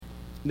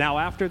Now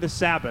after the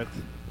Sabbath,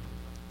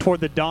 toward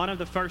the dawn of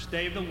the first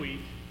day of the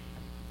week,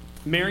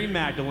 Mary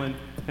Magdalene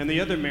and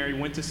the other Mary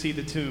went to see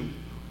the tomb.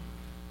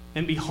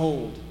 And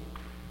behold,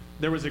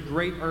 there was a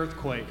great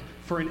earthquake,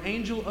 for an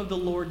angel of the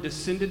Lord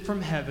descended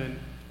from heaven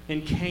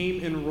and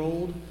came and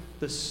rolled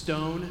the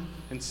stone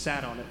and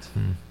sat on it.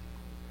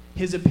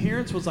 His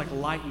appearance was like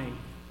lightning,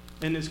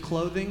 and his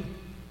clothing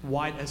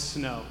white as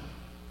snow.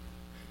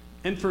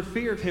 And for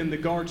fear of him, the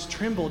guards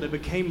trembled and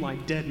became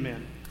like dead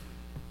men.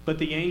 But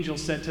the angel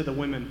said to the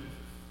women,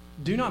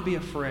 "Do not be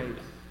afraid,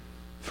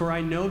 for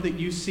I know that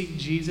you seek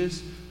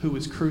Jesus who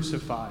was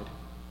crucified.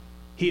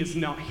 He is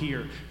not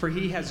here, for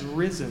he has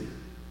risen."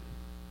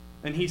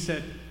 And he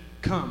said,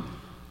 "Come,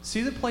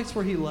 see the place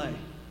where he lay.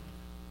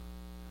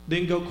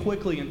 Then go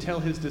quickly and tell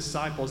his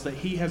disciples that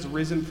he has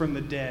risen from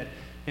the dead,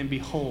 and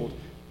behold,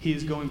 he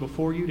is going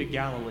before you to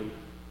Galilee.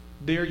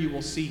 There you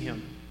will see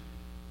him.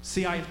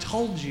 See, I have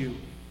told you."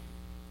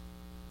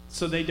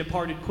 So they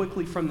departed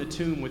quickly from the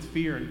tomb with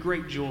fear and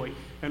great joy,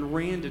 and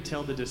ran to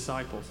tell the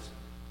disciples.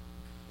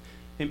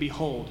 And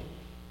behold,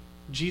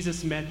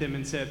 Jesus met them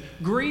and said,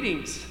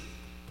 "Greetings!"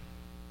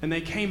 And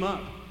they came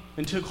up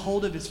and took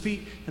hold of his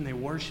feet, and they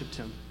worshipped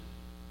him.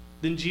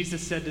 Then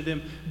Jesus said to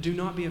them, "Do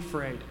not be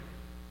afraid.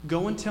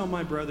 Go and tell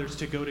my brothers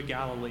to go to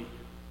Galilee.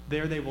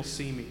 There they will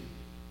see me."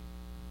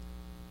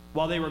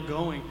 While they were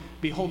going,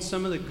 behold,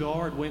 some of the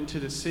guard went into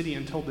the city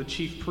and told the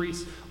chief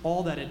priests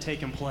all that had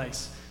taken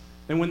place.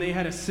 And when they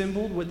had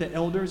assembled with the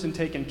elders and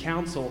taken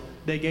counsel,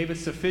 they gave a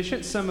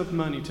sufficient sum of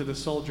money to the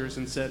soldiers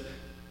and said,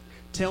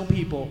 "Tell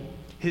people,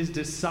 his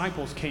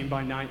disciples came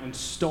by night and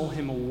stole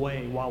him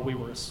away while we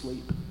were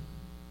asleep.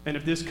 And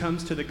if this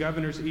comes to the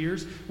governor's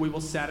ears, we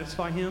will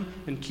satisfy him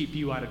and keep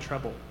you out of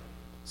trouble."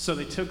 So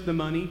they took the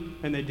money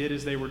and they did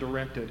as they were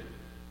directed.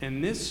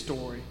 And this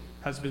story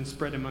has been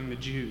spread among the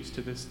Jews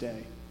to this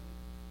day.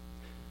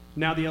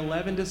 Now the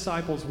 11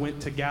 disciples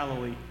went to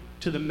Galilee,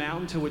 to the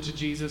mountain to which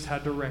Jesus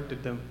had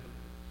directed them.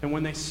 And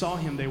when they saw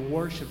him, they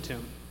worshipped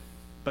him,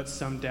 but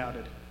some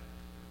doubted.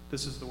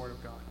 This is the word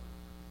of God.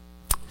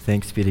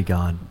 Thanks be to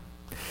God.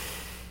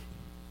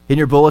 In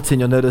your bulletin,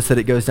 you'll notice that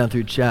it goes down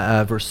through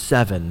verse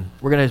 7.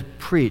 We're going to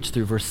preach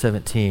through verse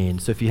 17.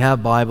 So if you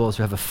have Bibles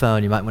or have a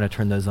phone, you might want to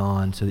turn those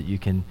on so that you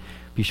can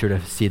be sure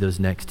to see those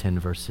next 10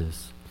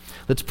 verses.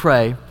 Let's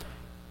pray,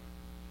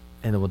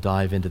 and then we'll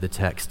dive into the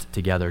text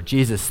together.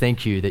 Jesus,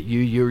 thank you that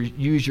you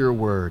use your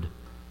word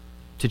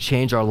to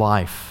change our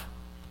life.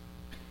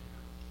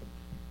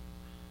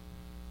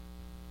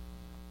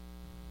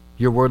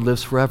 Your word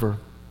lives forever,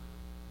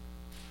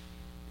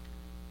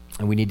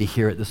 and we need to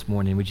hear it this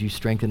morning. Would you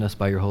strengthen us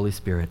by your Holy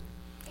Spirit?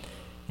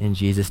 In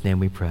Jesus' name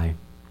we pray.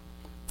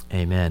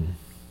 Amen.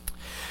 I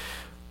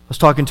was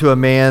talking to a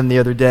man the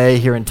other day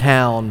here in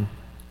town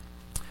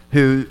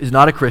who is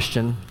not a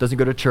Christian, doesn't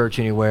go to church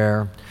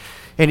anywhere,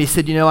 and he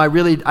said,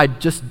 I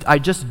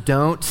just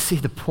don't see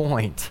the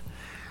point.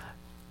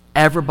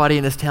 Everybody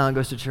in this town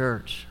goes to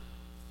church.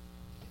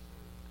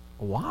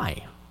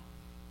 Why?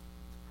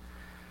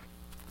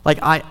 Like,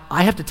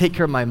 I have to take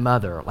care of my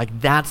mother. Like,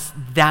 that's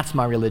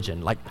my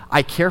religion. Like,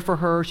 I care for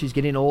her. She's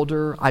getting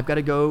older. I've got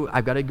to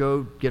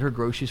go get her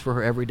groceries for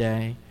her every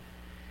day.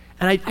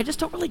 And I just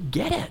don't really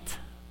get it.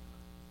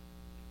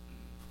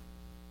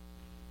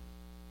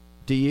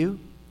 Do you?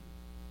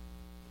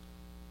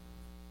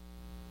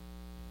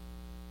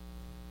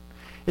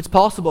 It's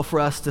possible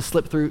for us to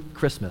slip through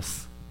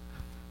Christmas.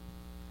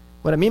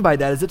 What I mean by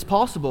that is it's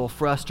possible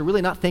for us to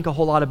really not think a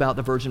whole lot about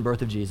the virgin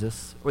birth of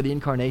Jesus or the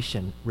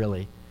incarnation,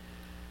 really.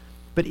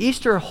 But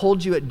Easter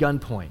holds you at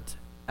gunpoint,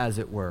 as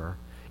it were.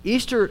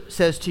 Easter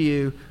says to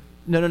you,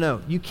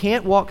 no, you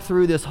can't walk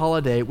through this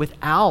holiday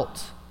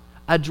without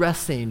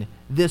addressing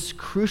this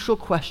crucial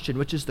question,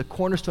 which is the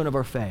cornerstone of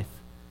our faith.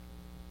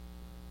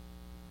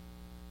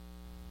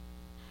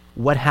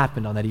 What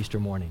happened on that Easter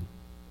morning?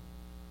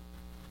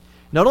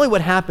 Not only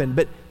what happened,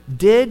 but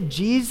did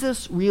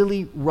Jesus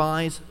really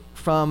rise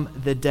from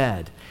the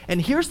dead?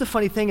 And here's the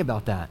funny thing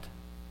about that.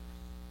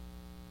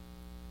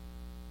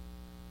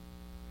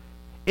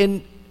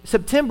 In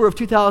September of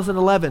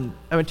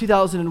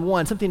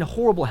 2001, something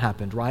horrible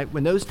happened, right?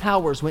 When those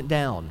towers went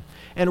down.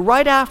 And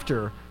right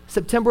after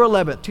September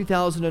 11th,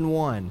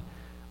 2001,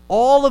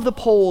 all of the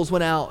polls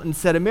went out and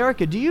said,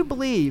 "America, do you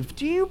believe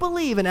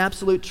in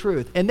absolute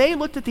truth?" And they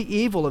looked at the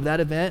evil of that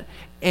event,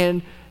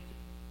 and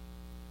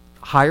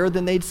higher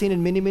than they'd seen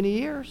in many, many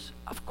years.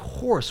 Of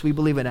course, we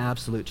believe in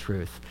absolute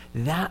truth.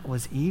 That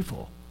was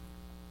evil.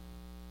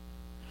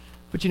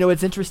 But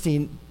it's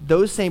interesting,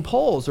 those same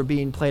polls are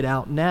being played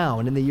out now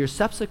and in the years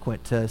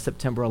subsequent to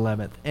September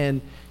 11th.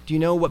 And do you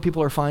know what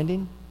people are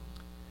finding?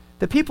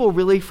 That people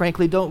really,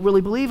 frankly, don't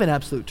really believe in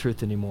absolute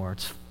truth anymore.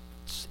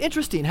 It's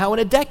interesting how in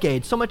a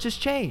decade so much has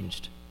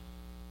changed.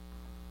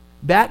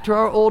 Back to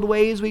our old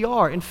ways we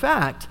are. In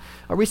fact,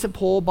 a recent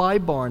poll by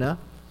Barna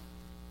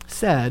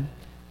said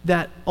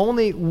that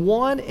only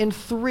 1 in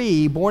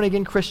 3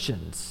 born-again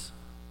Christians,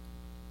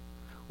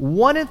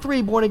 1 in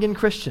 3 born-again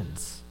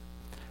Christians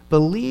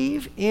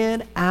believe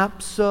in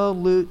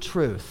absolute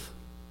truth.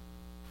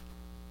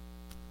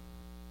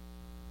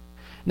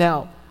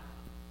 Now,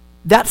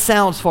 That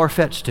sounds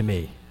far-fetched to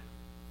me.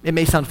 It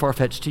may sound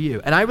far-fetched to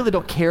you. And I really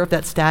don't care if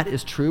that stat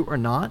is true or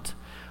not.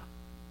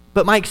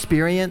 But my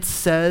experience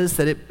says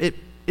that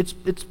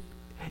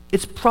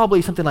it's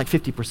probably something like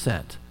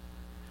 50%.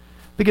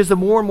 Because the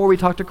more and more we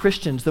talk to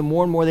Christians, the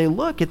more and more they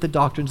look at the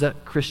doctrines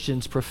that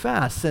Christians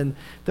profess, and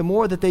the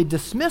more that they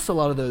dismiss a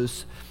lot of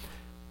those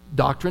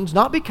doctrines,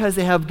 not because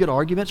they have good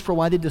arguments for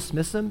why they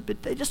dismiss them,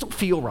 but they just don't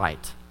feel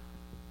right.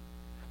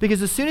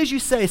 Because as soon as you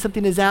say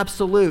something is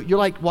absolute, you're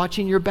like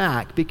watching your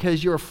back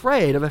because you're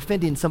afraid of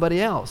offending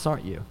somebody else,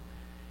 aren't you?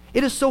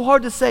 It is so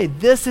hard to say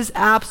this is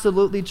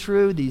absolutely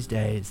true these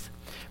days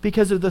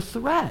because of the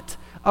threat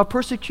of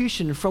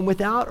persecution from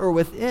without or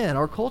within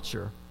our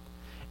culture.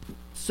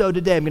 So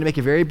today I'm going to make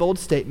a very bold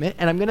statement,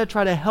 and I'm going to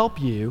try to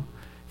help you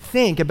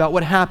think about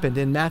what happened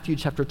in Matthew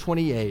chapter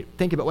 28.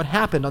 Think about what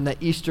happened on that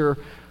Easter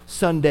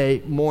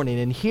Sunday morning.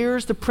 And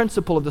here's the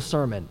principle of the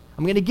sermon.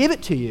 I'm going to give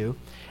it to you,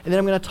 and then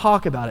I'm going to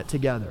talk about it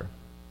together.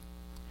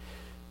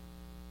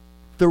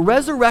 The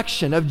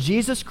resurrection of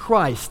Jesus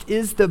Christ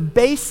is the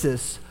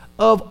basis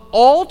of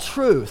all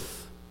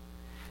truth,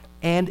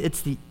 and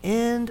it's the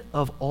end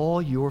of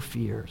all your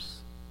fears.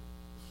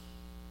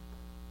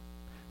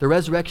 The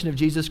resurrection of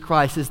Jesus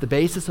Christ is the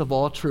basis of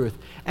all truth,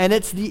 and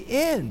it's the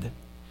end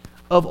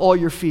of all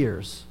your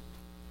fears.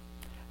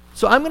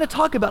 So I'm going to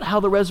talk about how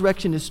the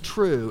resurrection is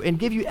true and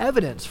give you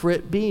evidence for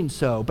it being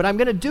so, but I'm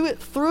going to do it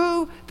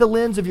through the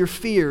lens of your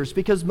fears,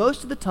 because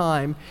most of the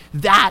time,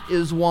 that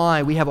is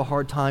why we have a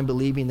hard time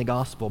believing the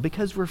gospel,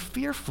 because we're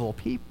fearful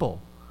people.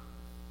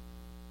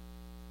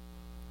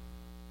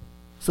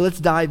 So let's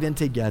dive in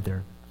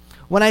together.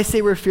 When I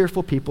say we're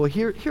fearful people,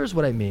 here's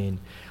what I mean.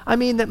 I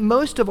mean that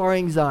most of our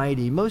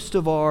anxiety, most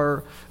of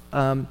our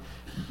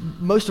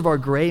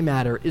gray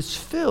matter is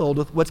filled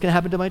with what's going to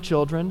happen to my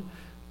children.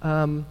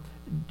 Am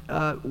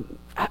I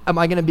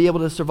going to be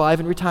able to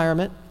survive in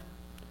retirement?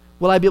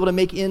 Will I be able to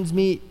make ends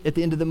meet at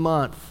the end of the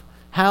month?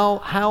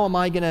 How am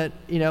I going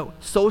to,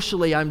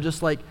 socially,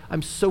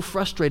 I'm so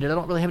frustrated. I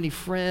don't really have any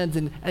friends,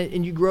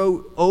 and you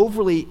grow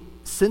overly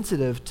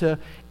sensitive to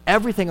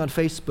everything on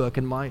Facebook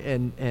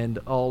and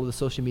all the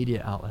social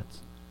media outlets.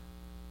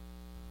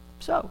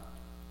 So,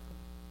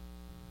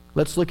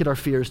 let's look at our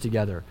fears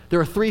together.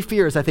 There are three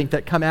fears, I think,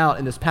 that come out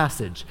in this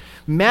passage.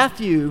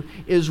 Matthew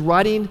is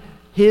writing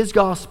his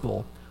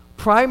gospel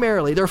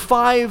primarily. There are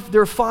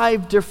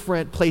five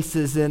different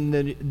places in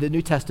the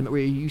New Testament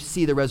where you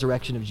see the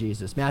resurrection of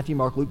Jesus. Matthew,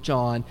 Mark, Luke,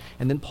 John,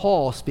 and then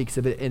Paul speaks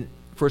of it in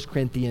 1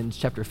 Corinthians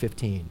chapter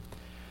 15.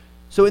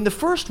 So in the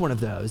first one of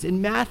those,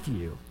 in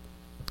Matthew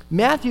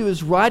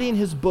is writing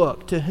his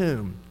book to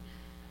whom?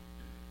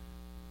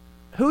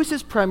 Who's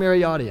his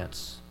primary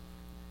audience?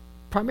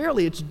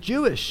 Primarily, it's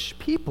Jewish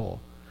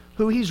people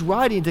who he's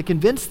writing to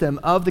convince them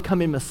of the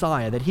coming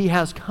Messiah, that he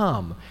has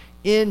come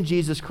in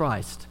Jesus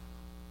Christ.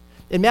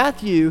 In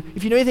Matthew,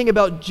 if you know anything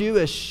about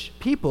Jewish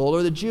people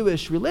or the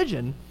Jewish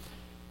religion,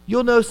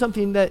 you'll know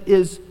something that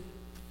is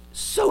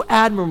so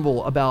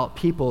admirable about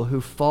people who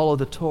follow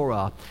the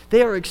Torah.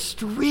 They are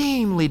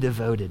extremely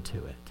devoted to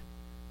it.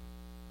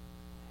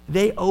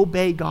 They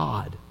obey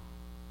God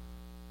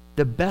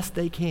the best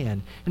they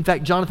can. In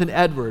fact, Jonathan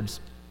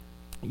Edwards,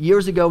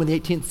 years ago in the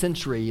 18th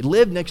century,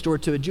 lived next door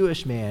to a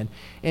Jewish man.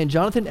 And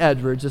Jonathan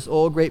Edwards, this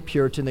old great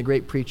Puritan, the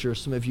great preacher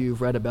some of you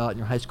have read about in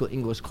your high school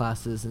English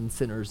classes and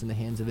Sinners in the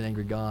Hands of an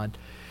Angry God,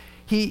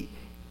 he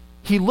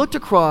looked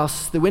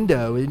across the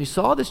window and he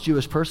saw this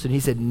Jewish person. He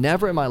said,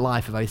 never in my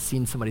life have I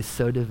seen somebody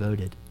so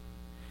devoted.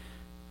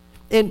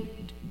 And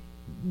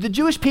the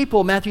Jewish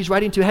people Matthew's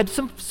writing to had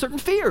some certain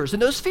fears,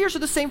 and those fears are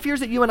the same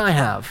fears that you and I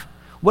have.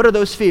 What are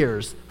those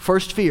fears?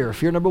 First fear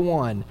number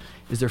one,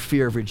 is their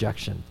fear of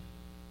rejection.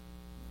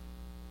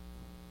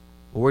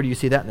 Well, where do you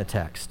see that in the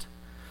text?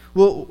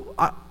 Well,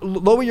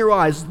 lower your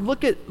eyes.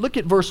 Look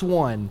at verse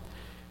 1.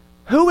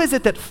 Who is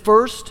it that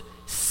first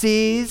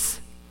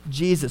sees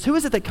Jesus? Who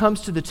is it that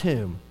comes to the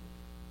tomb?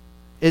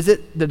 Is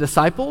it the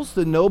disciples,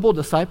 the noble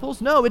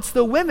disciples? No, it's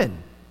the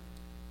women.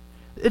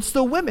 It's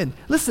the women.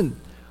 Listen,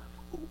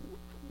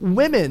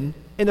 women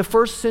in the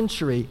first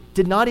century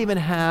did not even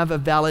have a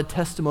valid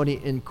testimony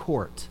in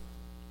court.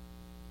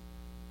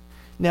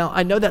 Now,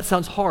 I know that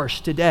sounds harsh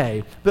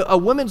today, but a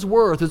woman's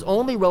worth is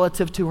only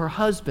relative to her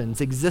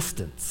husband's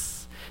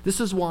existence.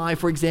 This is why,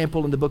 for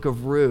example, in the book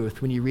of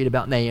Ruth, when you read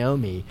about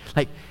Naomi,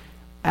 like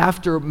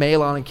after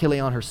Mahlon and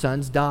Chilion, her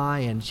sons die,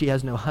 and she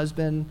has no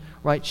husband,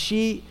 right?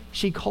 She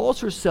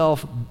calls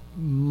herself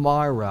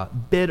Mara,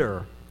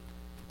 bitter,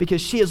 because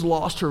she has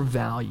lost her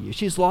value.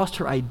 She's lost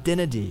her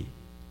identity.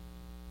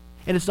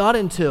 And it's not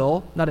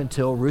until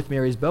Ruth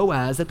marries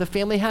Boaz that the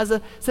family has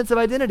a sense of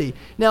identity.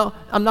 Now,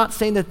 I'm not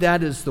saying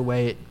that is the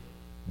way it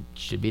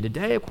should be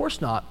today. Of course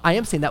not. I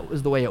am saying that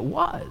was the way it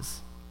was.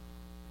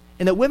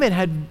 And that women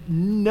had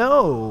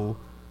no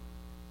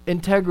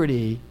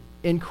integrity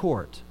in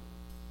court.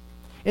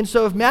 And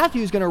so if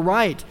Matthew is going to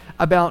write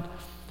about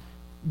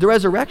the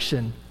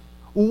resurrection,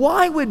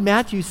 why would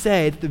Matthew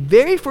say that the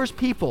very first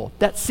people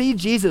that see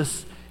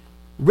Jesus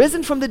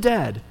risen from the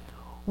dead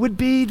would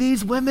be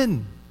these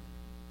women?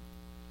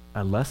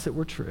 Unless it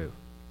were true.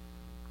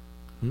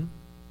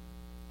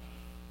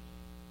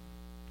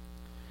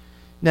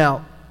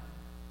 Now,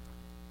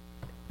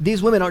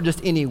 these women aren't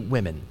just any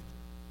women.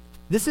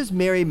 This is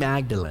Mary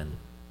Magdalene.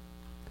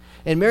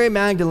 And Mary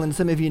Magdalene,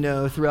 some of you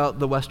know throughout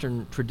the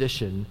Western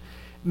tradition,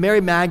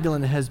 Mary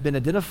Magdalene has been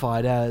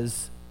identified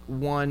as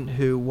one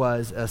who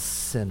was a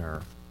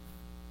sinner,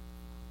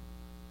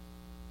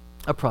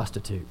 a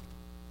prostitute,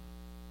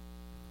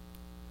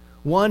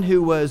 one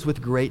who was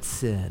with great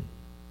sin.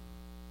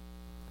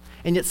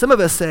 And yet some of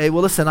us say,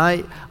 well, listen,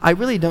 I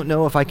really don't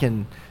know if I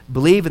can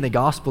believe in the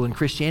gospel and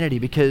Christianity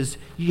because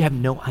you have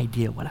no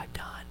idea what I've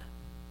done.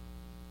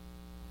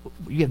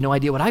 You have no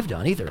idea what I've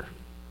done either.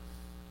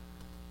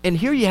 And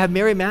here you have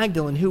Mary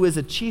Magdalene, who is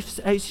a chief,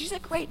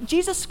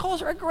 Jesus calls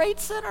her a great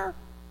sinner.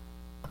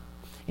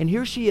 And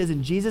here she is,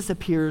 and Jesus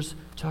appears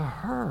to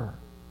her.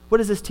 What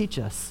does this teach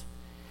us?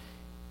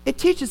 It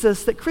teaches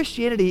us that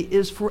Christianity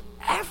is for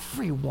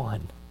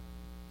everyone.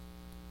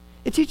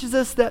 It teaches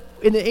us that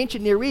in the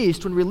ancient Near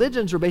East, when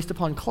religions were based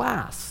upon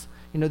class,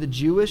 the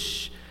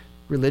Jewish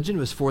religion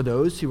was for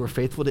those who were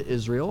faithful to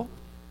Israel,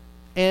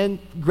 and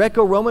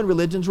Greco-Roman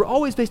religions were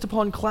always based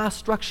upon class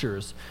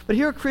structures. But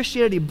here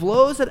Christianity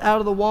blows it out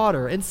of the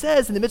water and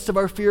says, in the midst of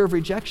our fear of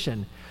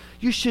rejection,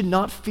 you should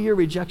not fear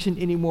rejection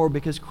anymore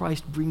because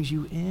Christ brings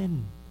you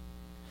in.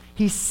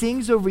 He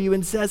sings over you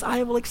and says,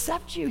 I will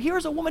accept you.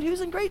 Here's a woman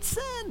who's in great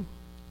sin.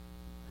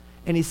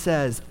 And he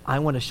says, I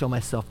want to show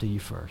myself to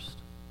you first.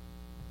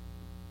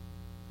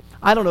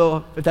 I don't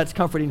know if that's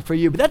comforting for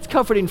you, but that's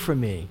comforting for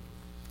me.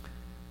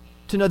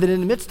 To know that in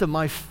the midst of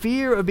my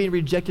fear of being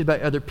rejected by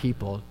other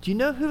people, do you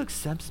know who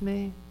accepts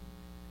me?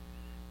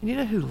 And do you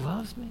know who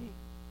loves me?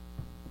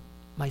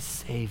 My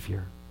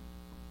Savior.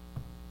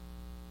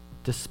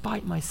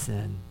 Despite my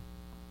sin,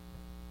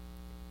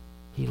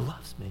 he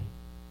loves me.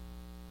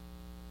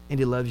 And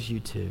he loves you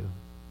too.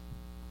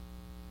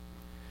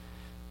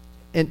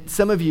 And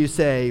some of you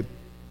say,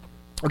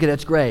 okay,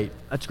 that's great.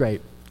 That's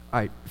great. All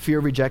right, fear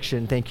of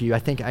rejection, thank you. I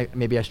think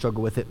maybe I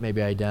struggle with it,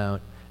 maybe I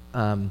don't.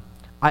 I'm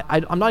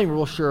not even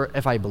real sure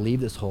if I believe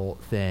this whole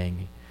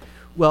thing.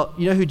 Well,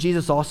 you know who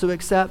Jesus also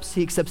accepts?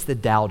 He accepts the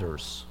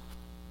doubters.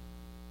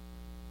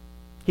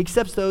 He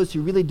accepts those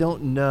who really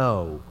don't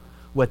know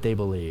what they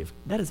believe.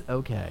 That is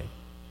okay.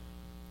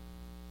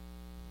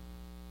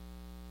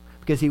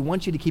 Because he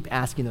wants you to keep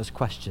asking those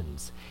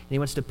questions. And he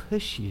wants to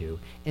push you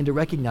into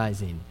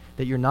recognizing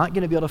that you're not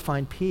going to be able to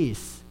find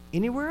peace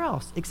anywhere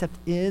else except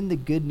in the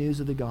good news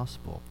of the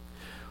gospel.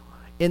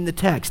 In the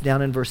text,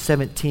 down in verse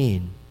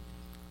 17,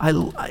 I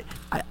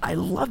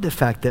love the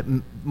fact that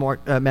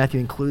Matthew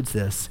includes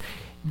this.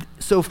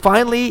 So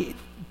finally,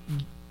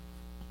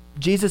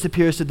 Jesus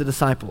appears to the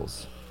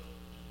disciples.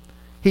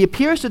 He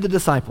appears to the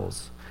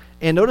disciples.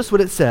 And notice what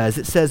it says.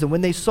 It says, and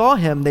when they saw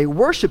him, they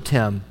worshiped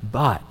him,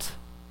 but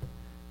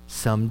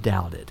some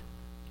doubted.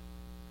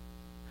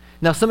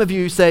 Now, some of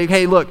you say,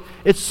 hey, look,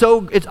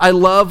 I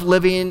love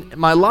living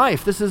my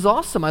life. This is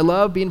awesome. I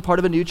love being part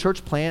of a new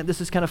church plant. This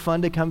is kind of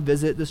fun to come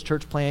visit this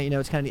church plant.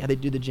 It's kind of how they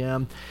do the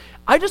gym.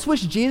 I just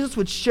wish Jesus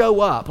would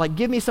show up, like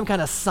give me some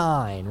kind of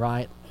sign,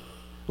 right?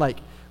 Like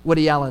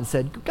Woody Allen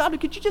said, God,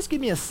 could you just give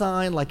me a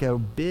sign, like a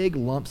big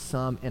lump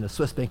sum in a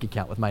Swiss bank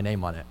account with my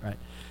name on it, right?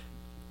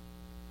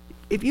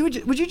 If you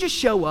would you just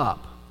show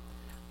up?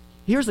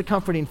 Here's the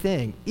comforting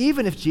thing.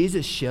 Even if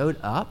Jesus showed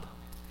up,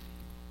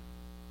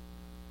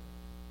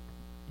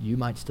 you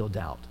might still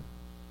doubt.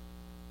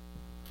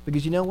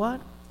 Because you know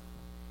what?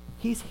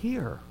 He's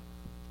here.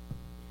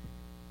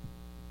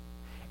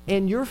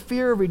 And your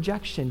fear of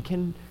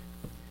rejection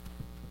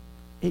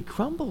it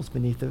crumbles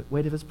beneath the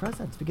weight of his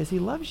presence because he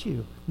loves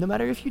you, no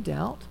matter if you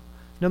doubt,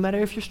 no matter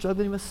if you're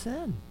struggling with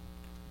sin.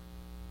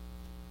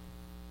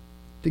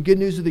 The good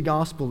news of the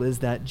gospel is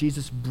that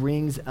Jesus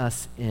brings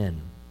us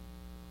in.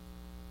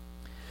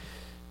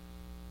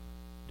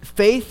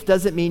 Faith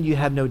doesn't mean you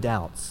have no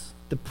doubts.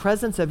 The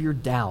presence of your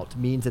doubt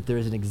means that there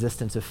is an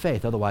existence of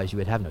faith. Otherwise, you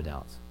would have no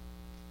doubts.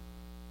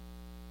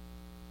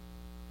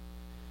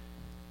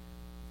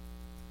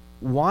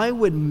 Why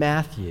would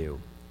Matthew,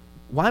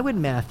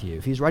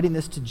 if he's writing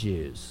this to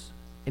Jews,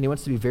 and he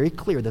wants to be very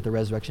clear that the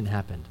resurrection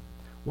happened,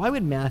 why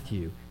would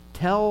Matthew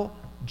tell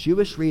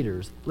Jewish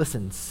readers,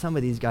 listen, some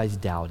of these guys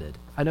doubted.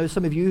 I know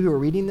some of you who are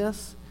reading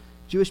this,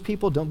 Jewish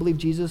people don't believe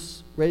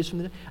Jesus raised from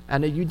the dead. I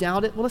know you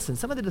doubt it. Well, listen,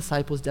 some of the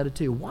disciples doubted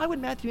too. Why would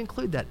Matthew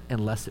include that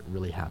unless it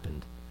really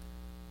happened?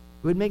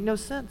 It would make no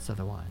sense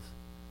otherwise.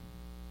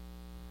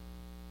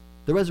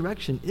 The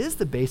resurrection is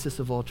the basis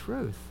of all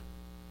truth.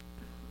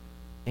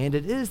 And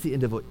it is the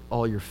end of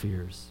all your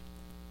fears.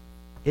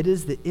 It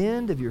is the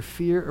end of your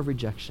fear of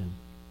rejection.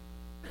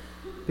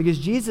 Because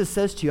Jesus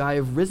says to you, I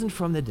have risen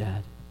from the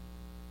dead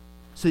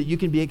so that you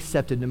can be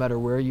accepted no matter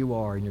where you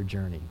are in your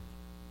journey.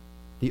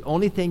 The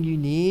only thing you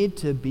need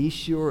to be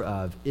sure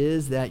of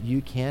is that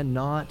you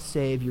cannot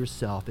save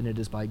yourself, and it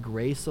is by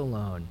grace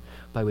alone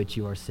by which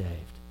you are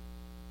saved.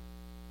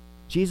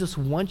 Jesus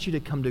wants you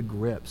to come to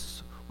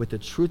grips with the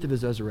truth of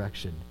his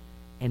resurrection,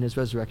 and his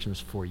resurrection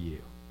was for you.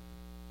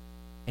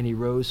 And he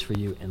rose for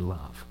you in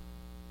love.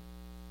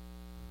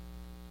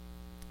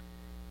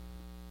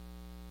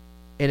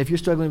 And if you're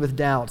struggling with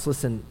doubts,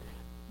 listen,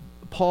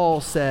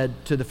 Paul said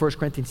to the 1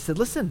 Corinthians, he said,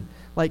 listen,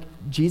 like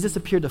Jesus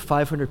appeared to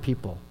 500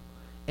 people.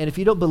 And if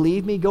you don't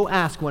believe me, go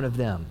ask one of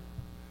them.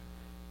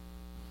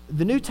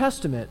 The New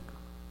Testament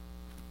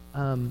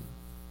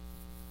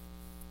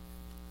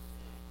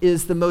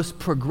is the most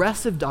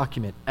progressive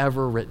document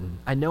ever written.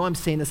 I know I'm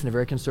saying this in a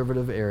very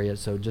conservative area,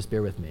 so just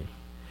bear with me.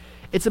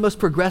 It's the most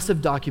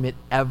progressive document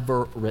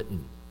ever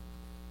written.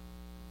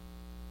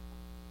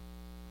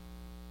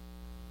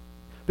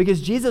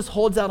 Because Jesus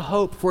holds out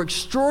hope for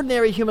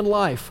extraordinary human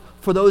life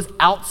for those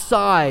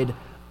outside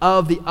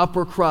of the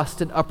upper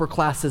crust and upper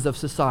classes of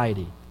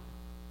society.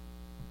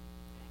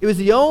 It was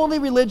the only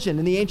religion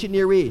in the ancient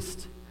Near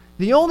East,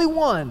 the only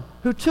one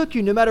who took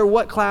you no matter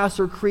what class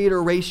or creed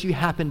or race you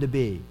happened to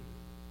be.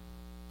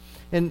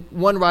 And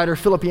one writer,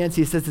 Philip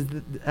Yancey, says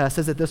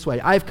it this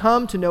way: I've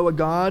come to know a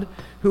God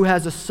who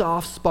has a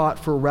soft spot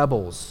for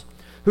rebels,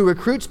 who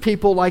recruits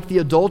people like the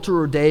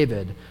adulterer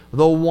David,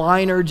 the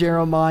whiner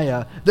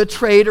Jeremiah, the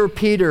traitor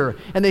Peter,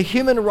 and the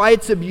human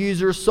rights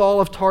abuser Saul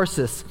of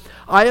Tarsus.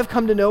 I have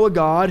come to know a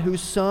God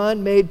whose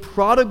Son made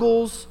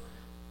prodigals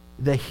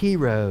the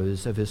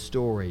heroes of his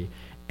story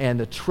and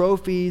the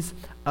trophies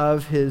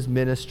of his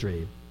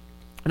ministry.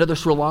 Another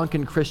Sri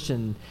Lankan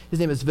Christian, his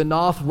name is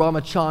Vinath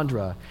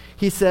Ramachandra.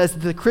 He says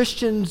the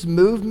Christian's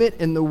movement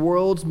in the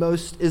world's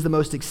is the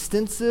most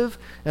extensive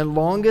and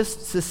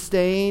longest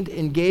sustained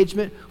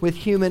engagement with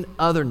human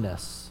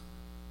otherness.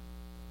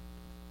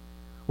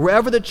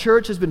 Wherever the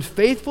church has been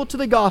faithful to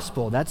the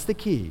gospel, that's the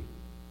key,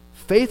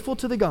 faithful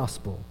to the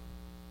gospel,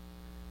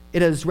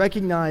 it has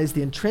recognized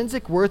the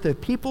intrinsic worth of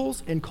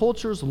peoples and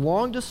cultures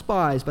long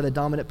despised by the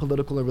dominant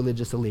political and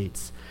religious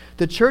elites.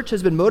 The church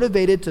has been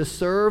motivated to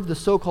serve the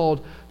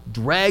so-called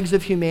dregs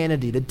of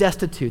humanity, the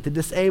destitute, the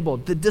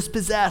disabled, the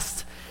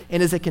dispossessed,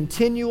 and is a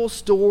continual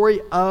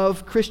story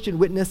of Christian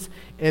witness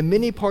in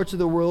many parts of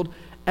the world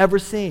ever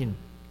seen.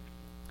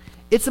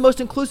 It's the most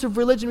inclusive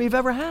religion we've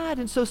ever had.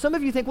 And so some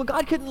of you think, well,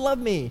 God couldn't love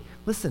me.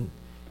 Listen,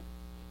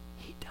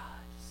 he does.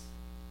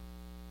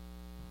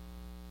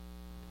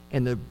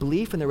 And the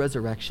belief in the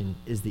resurrection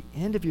is the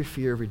end of your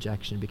fear of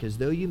rejection, because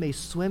though you may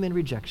swim in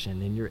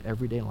rejection in your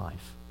everyday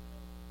life,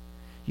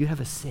 you have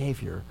a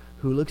Savior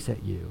who looks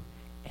at you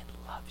and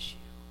loves you.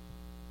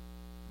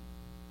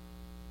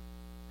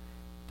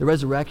 The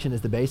resurrection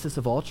is the basis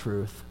of all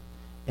truth,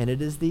 and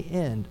it is the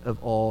end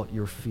of all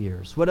your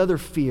fears. What other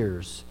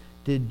fears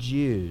did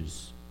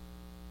Jews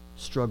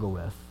struggle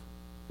with?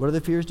 What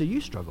other fears do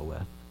you struggle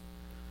with?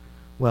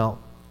 Well,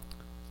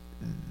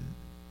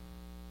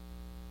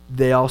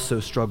 they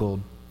also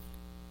struggled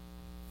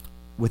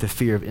with a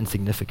fear of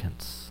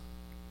insignificance.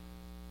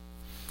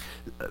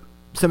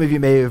 Some of you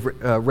may have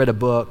read a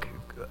book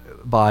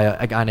by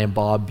a guy named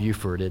Bob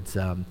Buford. It's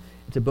a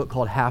book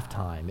called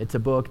Halftime. It's a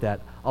book that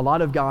a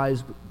lot of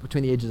guys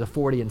between the ages of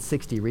 40 and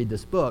 60 read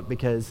this book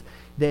because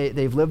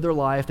they've lived their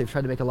life, they've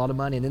tried to make a lot of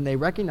money, and then they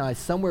recognize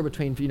somewhere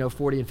between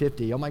 40 and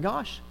 50, oh my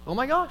gosh,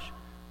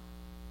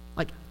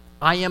 like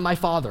I am my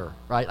father,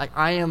 right? Like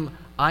I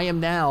am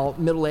now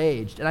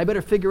middle-aged, and I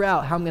better figure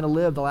out how I'm going to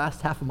live the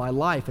last half of my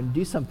life and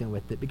do something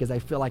with it, because I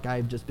feel like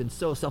I've just been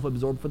so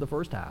self-absorbed for the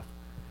first half.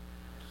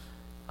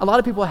 A lot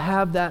of people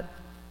have that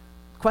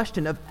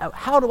question of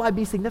how do I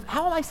be significant?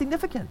 How am I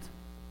significant?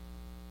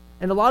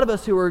 And a lot of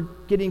us who are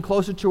getting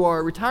closer to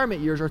our retirement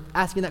years are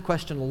asking that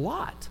question a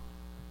lot.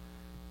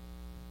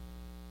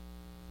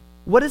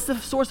 What is the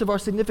source of our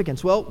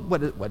significance? Well,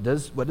 what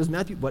does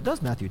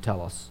Matthew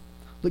tell us?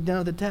 Look down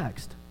at the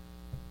text.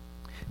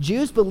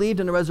 Jews believed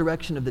in a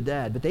resurrection of the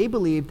dead, but they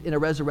believed in a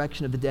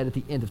resurrection of the dead at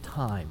the end of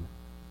time.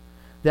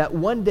 That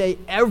one day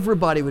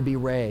everybody would be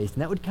raised,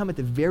 and that would come at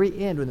the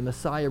very end when the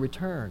Messiah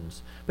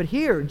returns. But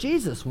here,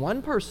 Jesus,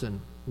 one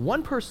person,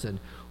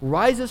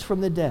 rises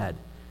from the dead,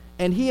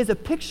 and he is a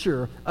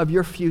picture of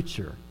your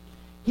future.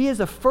 He is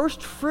a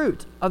first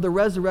fruit of the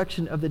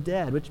resurrection of the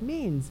dead, which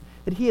means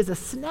that he is a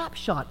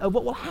snapshot of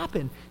what will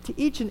happen to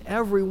each and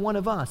every one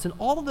of us and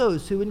all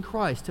those who in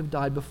Christ have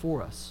died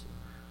before us.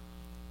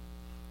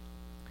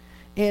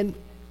 And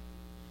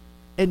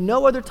at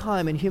no other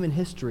time in human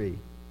history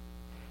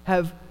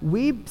have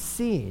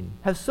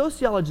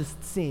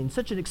sociologists seen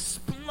such an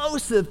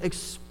explosive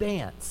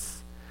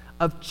expanse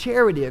of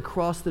charity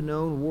across the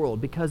known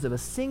world because of a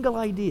single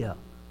idea.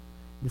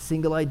 The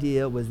single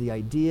idea was the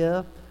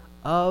idea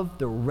of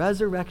the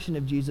resurrection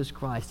of Jesus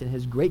Christ and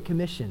his great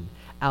commission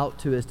out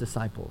to his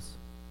disciples.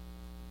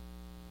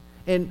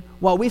 And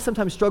while we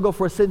sometimes struggle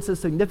for a sense of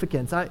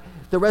significance,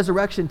 the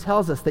resurrection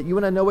tells us that you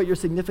want to know what your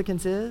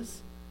significance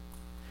is?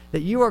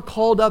 That you are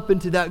called up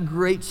into that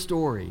great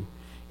story,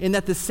 and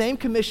that the same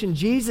commission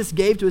Jesus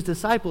gave to his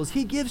disciples,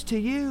 he gives to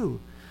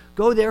you.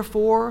 Go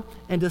therefore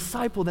and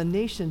disciple the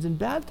nations and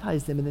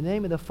baptize them in the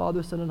name of the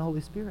Father, Son, and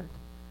Holy Spirit.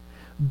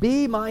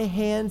 Be my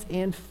hands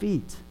and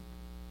feet.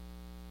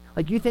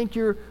 Like you think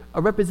you're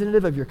a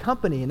representative of your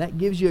company and that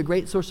gives you a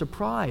great source of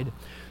pride.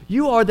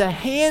 You are the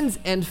hands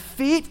and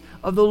feet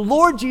of the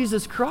Lord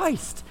Jesus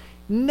Christ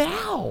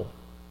now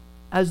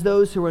as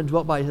those who are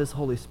indwelt by his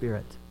Holy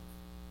Spirit.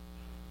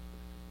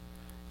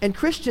 And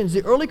Christians,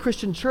 the early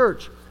Christian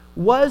church,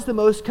 was the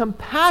most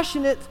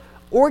compassionate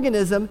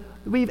organism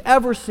we've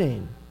ever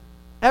seen.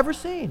 Ever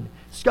seen.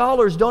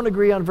 Scholars don't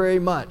agree on very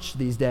much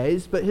these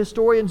days, but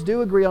historians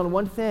do agree on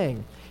one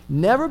thing.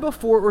 Never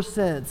before or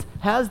since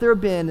has there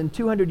been in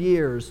 200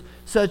 years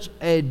such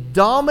a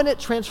dominant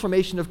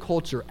transformation of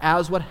culture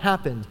as what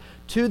happened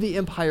to the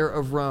Empire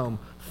of Rome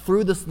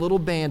through this little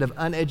band of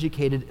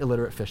uneducated,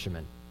 illiterate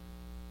fishermen.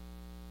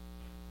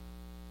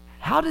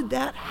 How did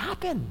that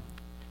happen?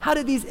 How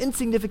did these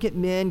insignificant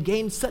men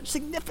gain such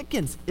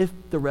significance if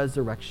the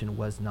resurrection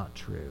was not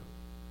true?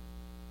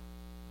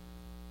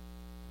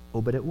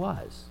 Oh, but it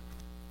was.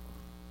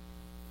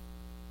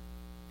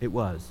 It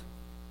was.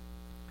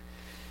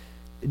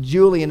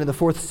 Julian in the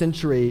 4th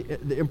century,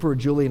 the Emperor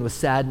Julian was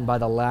saddened by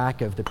the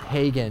lack of the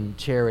pagan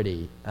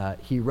charity.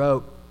 He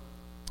wrote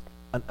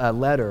a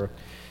letter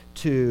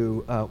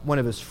to one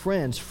of his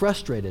friends,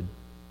 frustrated.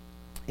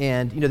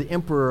 And the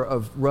Emperor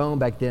of Rome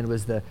back then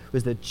was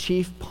the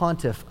chief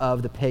pontiff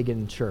of the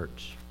pagan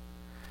church.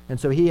 And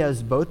so he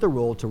has both the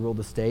role to rule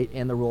the state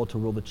and the role to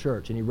rule the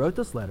church. And he wrote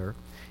this letter,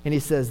 and he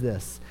says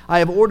this: I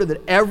have ordered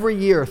that every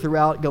year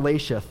throughout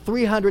Galatia,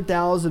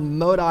 300,000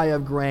 modi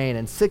of grain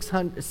and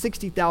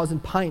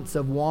 60,000 pints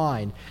of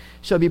wine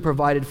shall be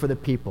provided for the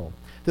people.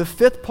 The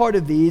 5th part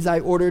of these I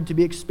ordered to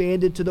be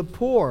expanded to the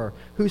poor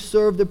who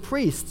serve the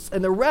priests,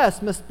 and the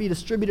rest must be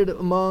distributed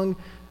among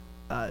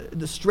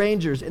the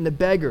strangers and the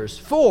beggars.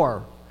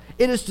 For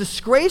it is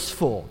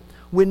disgraceful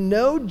when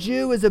no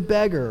Jew is a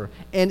beggar,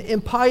 and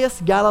impious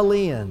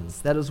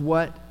Galileans, that is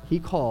what he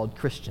called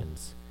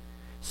Christians,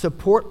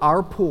 support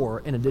our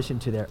poor in addition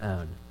to their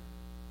own.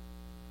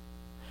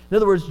 In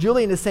other words,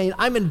 Julian is saying,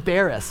 I'm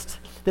embarrassed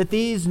that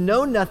these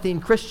know-nothing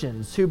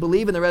Christians who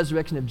believe in the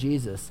resurrection of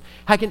Jesus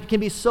can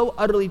be so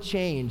utterly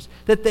changed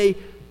that they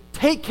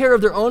take care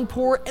of their own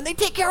poor and they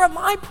take care of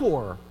my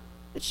poor.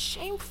 It's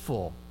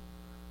shameful.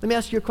 Let me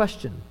ask you a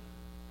question.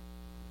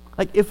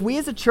 Like, if we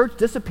as a church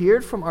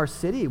disappeared from our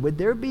city, would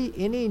there be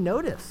any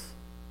notice?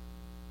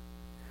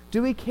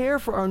 Do we care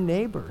for our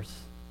neighbors?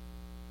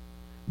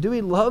 Do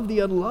we love the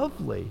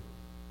unlovely?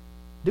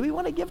 Do we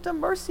want to give to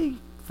mercy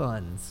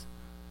funds?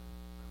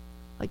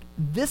 Like,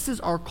 this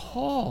is our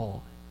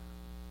call.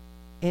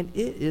 And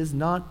it is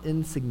not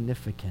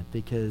insignificant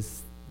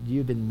because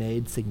you've been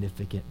made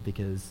significant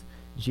because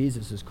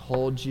Jesus has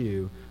called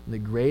you the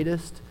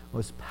greatest,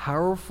 most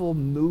powerful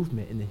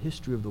movement in the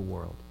history of the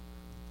world.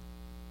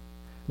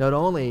 Not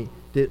only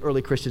did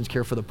early Christians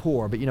care for the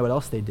poor, but you know what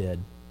else they did?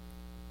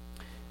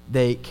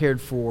 They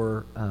cared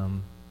for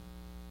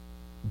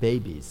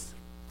babies.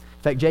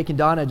 In fact, Jake and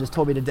Donna just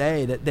told me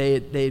today that they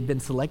had been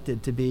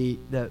selected to be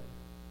the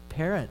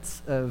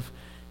parents of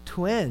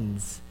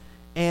twins.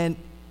 And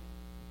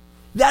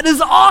that is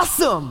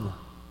awesome!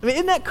 I mean,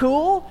 isn't that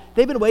cool?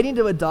 They've been waiting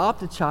to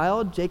adopt a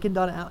child, Jake and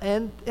Donna,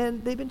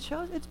 and they've been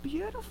chosen. It's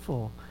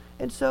beautiful.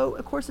 And so,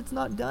 of course, it's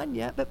not done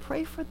yet, but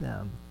pray for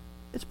them.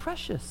 It's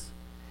precious.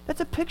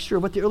 That's a picture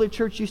of what the early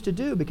church used to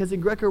do, because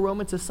in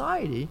Greco-Roman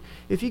society,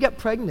 if you got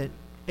pregnant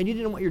and you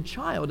didn't want your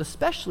child,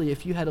 especially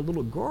if you had a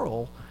little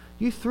girl,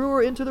 you threw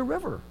her into the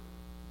river.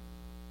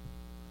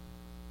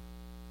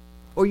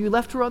 Or you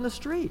left her on the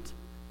street.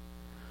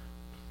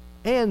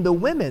 And the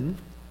women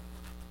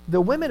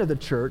of the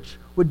church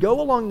would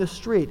go along the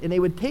street and they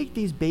would take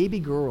these baby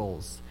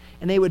girls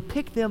and they would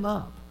pick them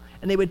up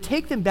and they would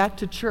take them back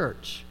to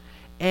church,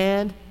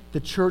 and the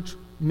church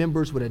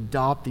members would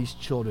adopt these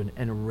children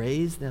and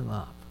raise them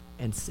up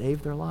and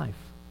save their life.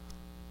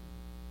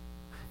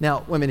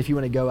 Now, women, if you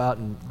want to go out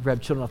and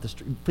grab children off the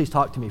street, please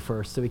talk to me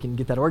first so we can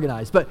get that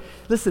organized. But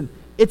listen,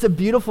 it's a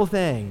beautiful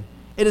thing.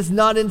 It is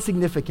not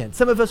insignificant.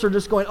 Some of us are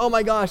just going, oh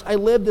my gosh, I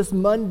live this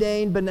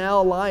mundane,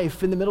 banal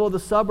life in the middle of the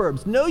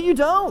suburbs. No, you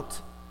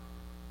don't.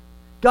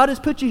 God has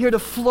put you here to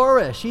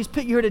flourish. He's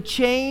put you here to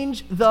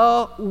change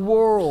the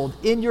world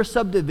in your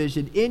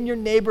subdivision, in your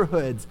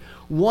neighborhoods,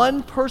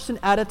 one person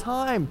at a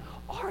time.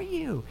 Are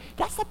you?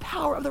 That's the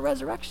power of the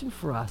resurrection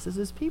for us as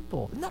his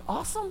people. Isn't that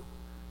awesome?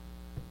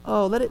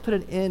 Oh, let it put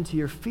an end to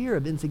your fear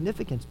of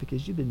insignificance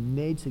because you've been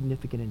made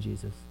significant in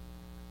Jesus.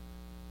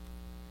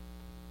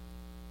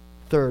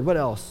 Third, what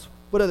else?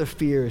 What other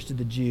fears did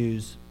the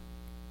Jews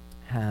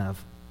have?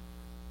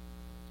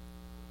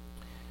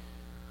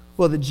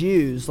 Well, the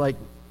Jews, like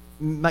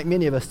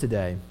many of us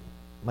today,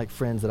 like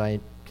friends that I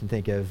can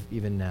think of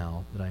even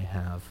now that I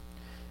have,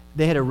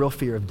 they had a real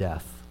fear of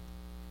death.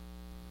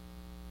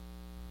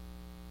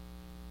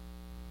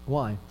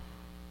 Why?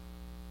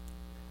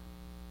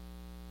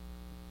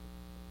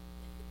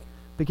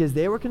 Because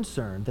they were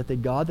concerned that the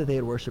God that they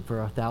had worshipped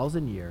for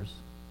 1,000 years,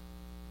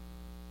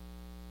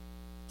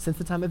 since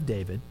the time of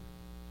David,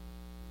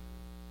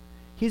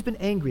 he's been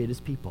angry at his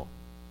people.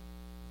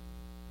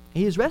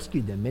 He has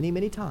rescued them many,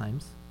 many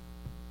times,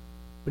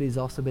 but he's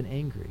also been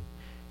angry.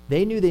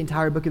 They knew the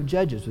entire book of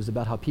Judges was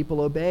about how people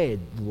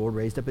obeyed. The Lord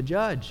raised up a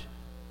judge,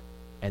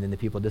 and then the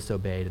people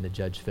disobeyed, and the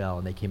judge fell,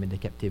 and they came into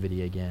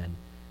captivity again.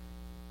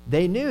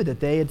 They knew that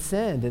they had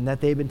sinned and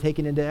that they had been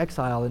taken into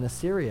exile in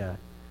Assyria,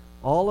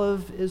 all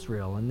of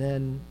Israel, and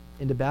then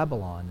into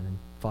Babylon. And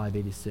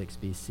 586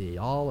 BC,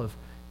 all of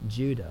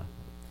Judah.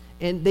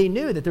 And they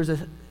knew that there's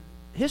a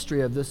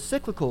history of the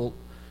cyclical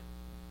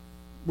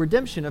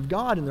redemption of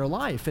God in their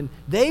life. And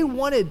they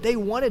wanted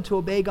to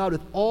obey God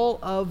with all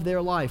of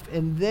their life.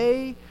 And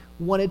they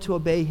wanted to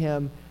obey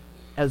him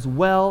as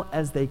well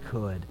as they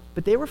could.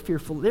 But they were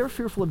fearful. They were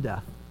fearful of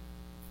death.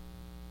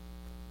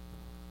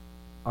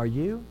 Are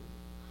you?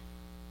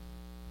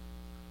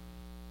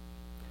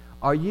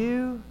 Are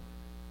you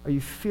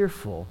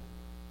fearful?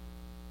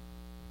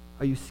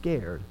 Are you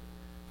scared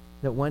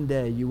that one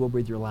day you will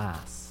breathe your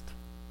last?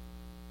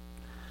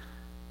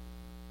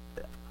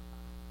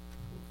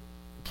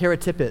 Kara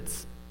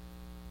Tippett,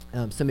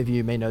 some of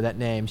you may know that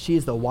name. She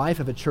is the wife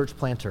of a church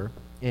planter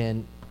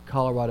in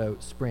Colorado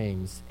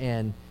Springs,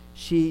 and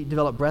she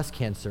developed breast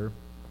cancer,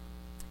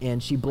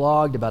 and she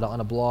blogged about it on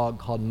a blog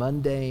called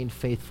Mundane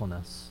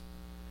Faithfulness.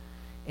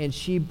 And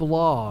she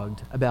blogged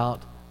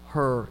about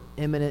her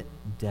imminent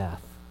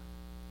death.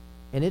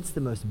 And it's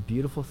the most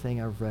beautiful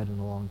thing I've read in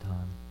a long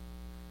time.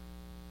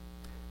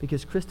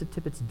 Because Krista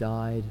Tippett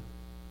died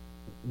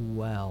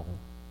well.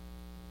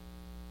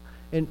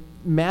 And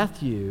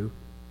Matthew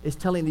is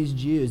telling these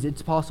Jews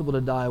it's possible to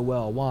die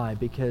well. Why?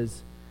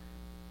 Because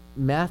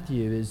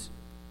Matthew is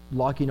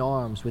locking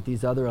arms with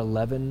these other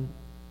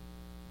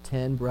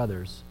 10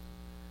 brothers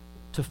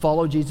to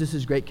follow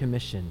Jesus' Great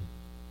Commission.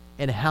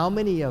 And how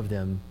many of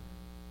them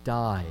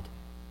died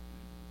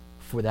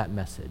for that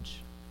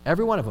message?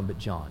 Every one of them but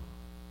John.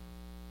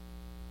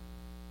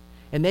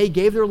 And they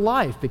gave their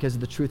life because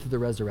of the truth of the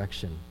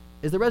resurrection.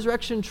 Is the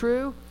resurrection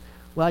true?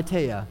 Well, I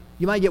tell you,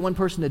 you might get one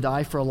person to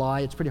die for a lie.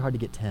 It's pretty hard to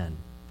get 10.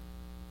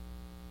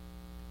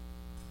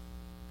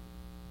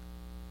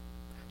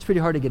 It's pretty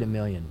hard to get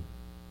 1,000,000.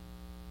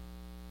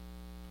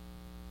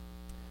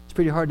 It's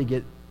pretty hard to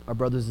get our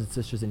brothers and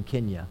sisters in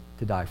Kenya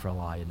to die for a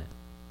lie, isn't it?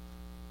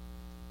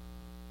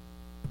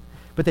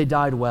 But they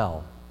died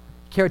well.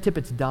 Kara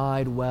Tippett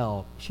died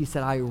well. She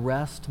said, I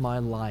rest my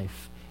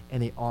life in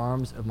the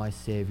arms of my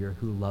Savior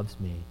who loves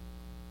me.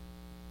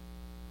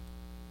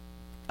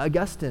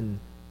 Augustine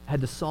had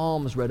the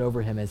Psalms read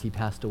over him as he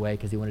passed away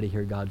because he wanted to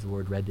hear God's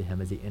word read to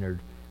him as he entered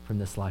from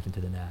this life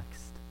into the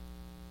next.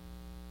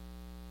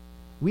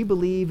 We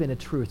believe in a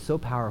truth so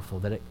powerful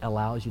that it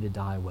allows you to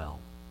die well,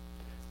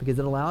 because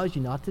it allows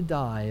you not to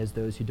die as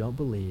those who don't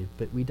believe,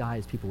 but we die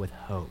as people with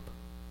hope.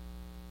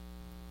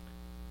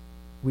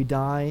 We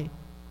die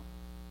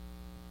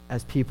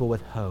as people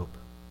with hope.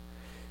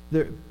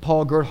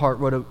 Paul Gerhardt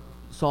wrote a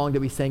song that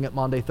we sang at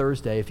Maundy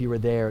Thursday, if you were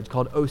there. It's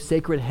called, O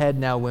Sacred Head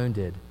Now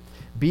Wounded.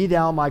 Be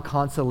thou my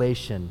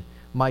consolation,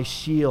 my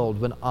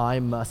shield when I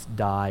must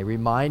die.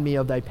 Remind me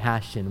of thy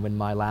passion when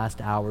my last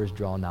hours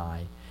draw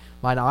nigh.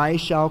 Mine eyes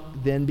shall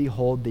then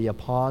behold thee,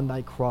 upon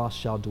thy cross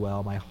shall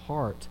dwell. My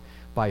heart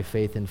by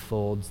faith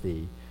enfolds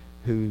thee,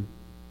 who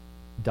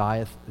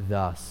dieth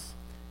thus,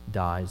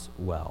 dies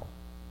well.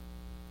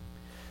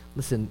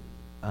 Listen,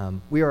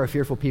 we are a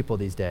fearful people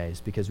these days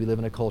because we live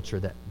in a culture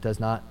that does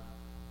not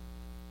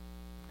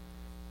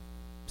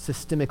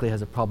systemically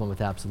has a problem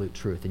with absolute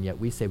truth, and yet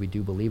we say we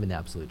do believe in the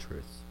absolute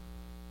truths.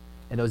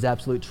 And those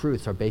absolute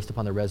truths are based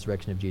upon the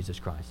resurrection of Jesus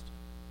Christ.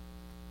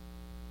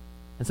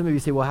 And some of you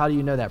say, well, how do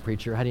you know that,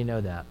 preacher? How do you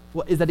know that?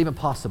 Well, is that even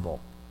possible?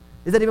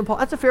 Is that even possible?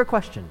 That's a fair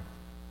question.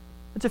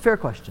 That's a fair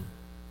question.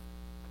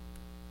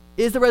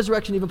 Is the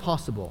resurrection even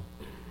possible?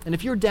 And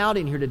if you're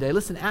doubting here today,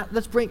 listen,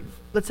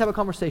 let's have a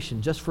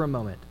conversation just for a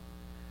moment.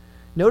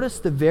 Notice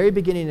the very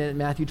beginning in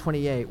Matthew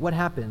 28. What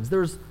happens?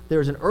 There's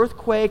an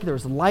earthquake,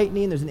 there's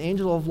lightning, there's an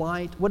angel of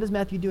light. What is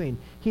Matthew doing?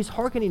 He's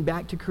hearkening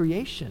back to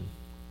creation.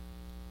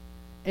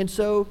 And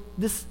so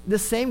this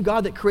same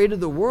God that created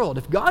the world,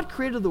 if God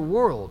created the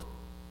world,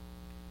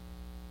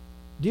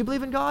 do you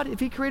believe in God? If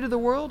he created the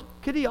world,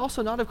 could he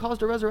also not have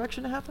caused a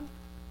resurrection to happen?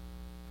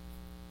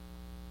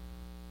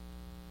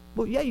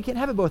 Well, yeah, you can't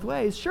have it both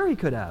ways. Sure, he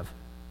could have.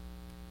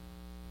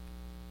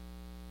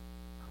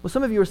 Well,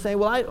 some of you are saying,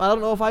 well, I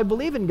don't know if I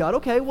believe in God.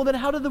 Okay, well then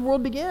how did the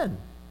world begin?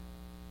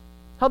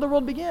 How did the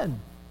world begin?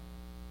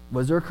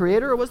 Was there a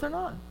creator or was there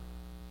not?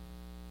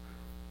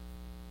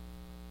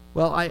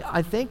 Well,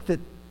 I think that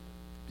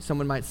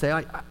someone might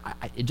say,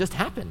 it just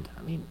happened.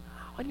 I mean,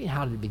 what do you mean,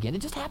 how did it begin?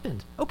 It just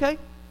happened. Okay,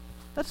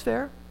 that's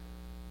fair.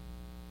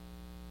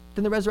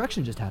 Then the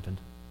resurrection just happened.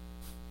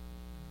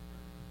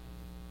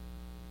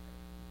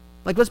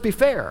 Like, let's be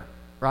fair,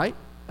 right?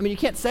 I mean, you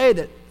can't say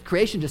that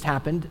creation just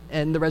happened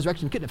and the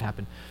resurrection couldn't have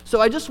happened. So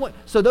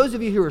those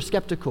of you who are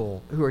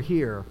skeptical, who are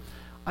here,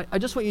 I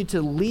just want you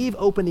to leave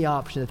open the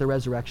option that the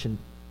resurrection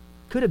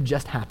could have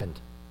just happened.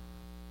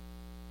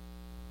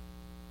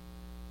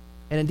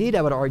 And indeed,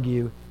 I would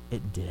argue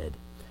it did.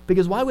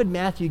 Because why would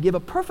Matthew give a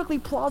perfectly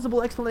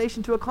plausible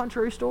explanation to a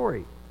contrary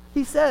story?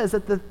 He says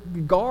that the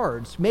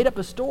guards made up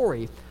a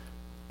story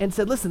and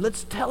said, listen,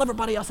 let's tell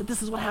everybody else that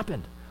this is what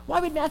happened. Why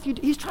would Matthew,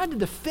 he's trying to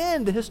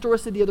defend the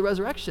historicity of the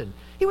resurrection.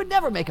 He would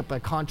never make up a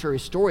contrary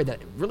story that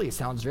really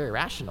sounds very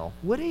rational,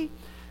 would he?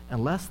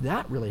 Unless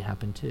that really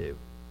happened too.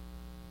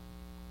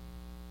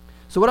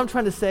 So what I'm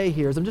trying to say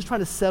here is I'm just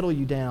trying to settle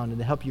you down and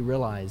to help you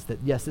realize that,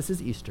 yes, this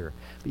is Easter,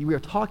 but we are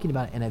talking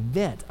about an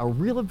event, a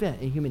real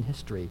event in human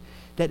history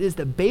that is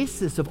the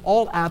basis of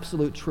all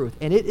absolute truth,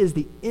 and it is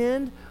the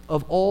end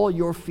of all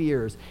your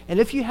fears. And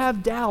if you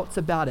have doubts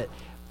about it,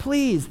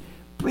 please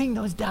bring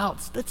those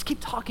doubts. Let's keep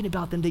talking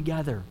about them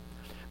together,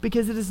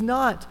 because it is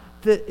not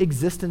the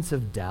existence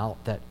of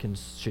doubt that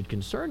should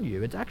concern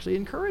you. It's actually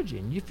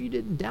encouraging. If you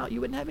didn't doubt,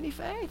 you wouldn't have any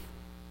faith.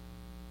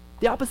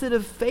 The opposite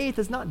of faith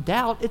is not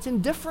doubt, it's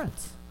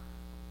indifference.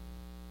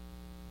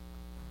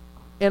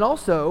 And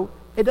also,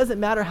 it doesn't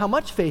matter how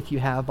much faith you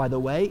have, by the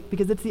way,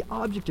 because it's the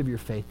object of your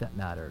faith that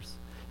matters.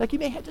 Like you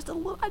may have just a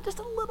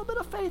little bit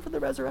of faith in the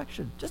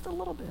resurrection, just a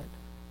little bit.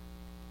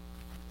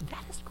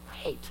 That is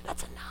great.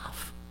 That's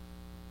enough.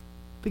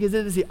 Because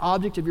it is the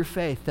object of your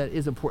faith that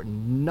is important,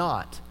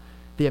 not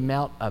the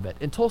amount of it.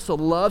 And Tulsa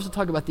loves to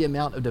talk about the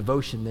amount of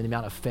devotion than the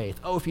amount of faith.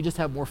 Oh, if you just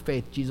have more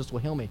faith, Jesus will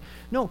heal me.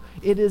 No,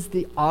 it is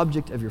the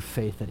object of your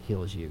faith that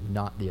heals you,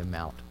 not the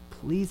amount.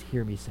 Please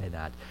hear me say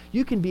that.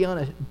 You can be on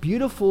a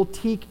beautiful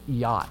teak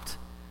yacht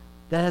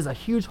that has a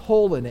huge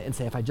hole in it and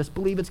say, if I just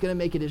believe it's going to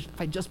make it, if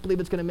I just believe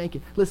it's going to make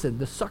it. Listen,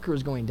 the sucker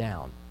is going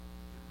down.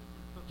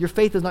 Your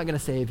faith is not going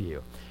to save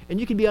you. And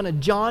you can be on a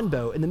John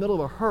boat in the middle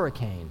of a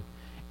hurricane,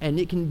 and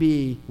it can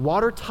be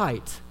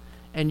watertight,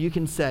 and you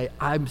can say,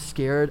 I'm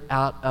scared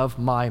out of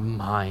my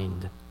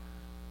mind.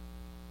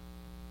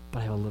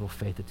 But I have a little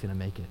faith that's going to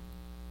make it.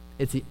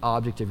 It's the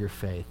object of your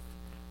faith,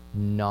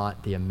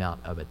 not the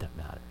amount of it that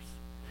matters.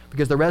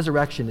 Because the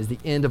resurrection is the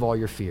end of all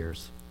your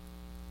fears.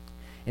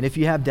 And if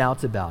you have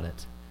doubts about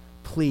it,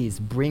 please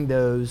bring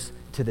those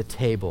to the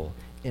table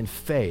in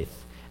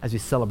faith as we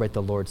celebrate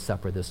the Lord's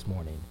Supper this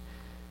morning.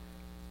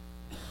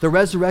 The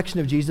resurrection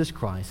of Jesus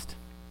Christ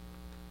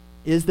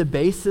is the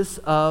basis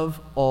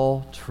of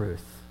all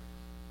truth,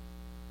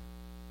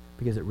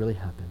 because it really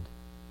happened.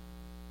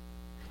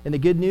 And the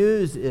good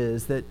news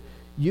is that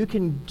you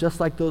can, just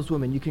like those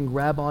women, you can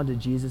grab onto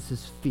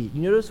Jesus' feet.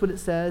 You notice what it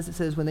says? It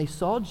says when they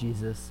saw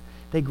Jesus,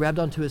 they grabbed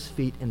onto his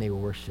feet and they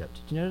worshiped.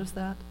 Did you notice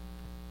that?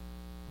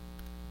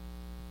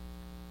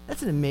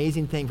 That's an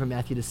amazing thing for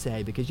Matthew to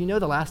say, because you know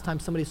the last time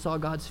somebody saw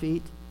God's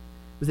feet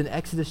was in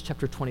Exodus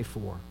chapter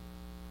 24.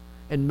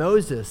 And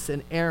Moses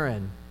and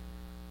Aaron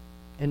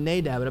and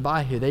Nadab and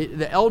Abihu,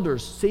 the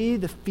elders see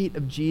the feet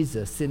of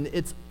Jesus, and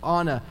it's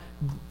on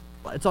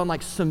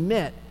like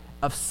cement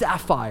of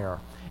sapphire.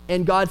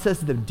 And God says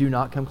to them, do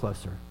not come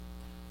closer.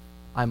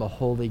 I'm a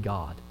holy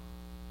God.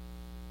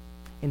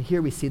 And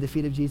here we see the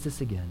feet of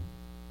Jesus again,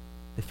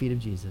 the feet of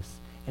Jesus,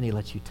 and he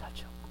lets you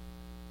touch them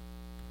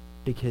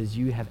because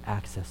you have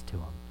access to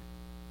him.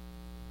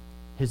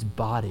 His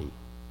body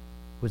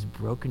was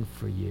broken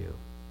for you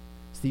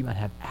so that you might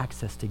have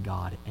access to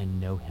God and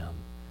know him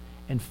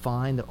and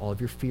find that all of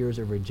your fears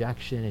of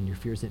rejection and your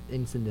fears of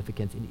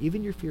insignificance and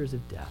even your fears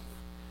of death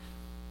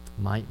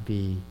might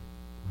be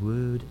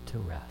wooed to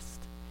rest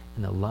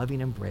in the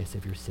loving embrace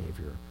of your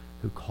Savior,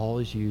 who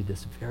calls you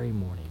this very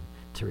morning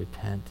to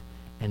repent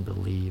and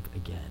believe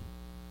again.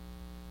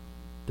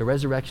 The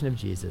resurrection of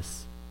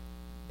Jesus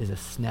is a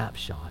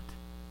snapshot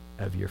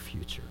of your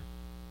future.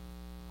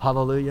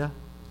 Hallelujah.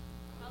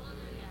 Hallelujah.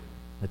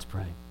 Let's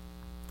pray.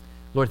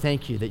 Lord,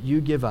 thank you that you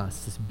give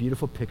us this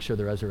beautiful picture of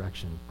the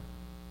resurrection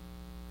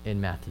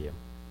in Matthew.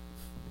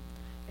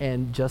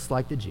 And just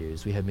like the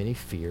Jews, we have many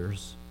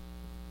fears,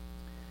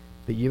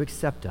 but you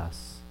accept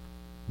us,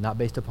 not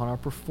based upon our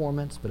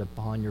performance, but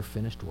upon your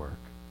finished work.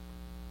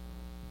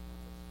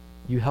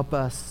 You help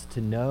us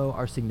to know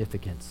our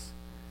significance,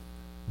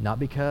 not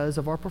because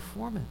of our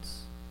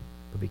performance,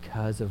 but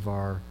because of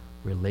our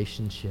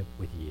relationship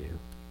with you.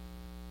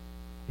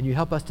 And you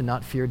help us to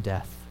not fear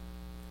death,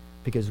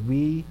 because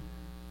we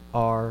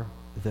are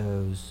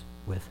those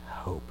with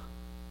hope.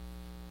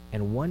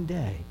 And one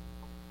day,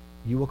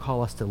 you will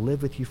call us to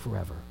live with you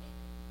forever.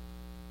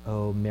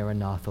 Oh,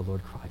 Maranatha,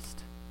 Lord Christ.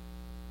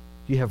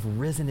 You have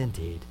risen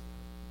indeed.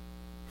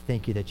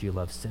 Thank you that you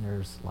love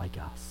sinners like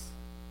us.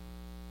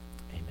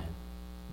 Amen.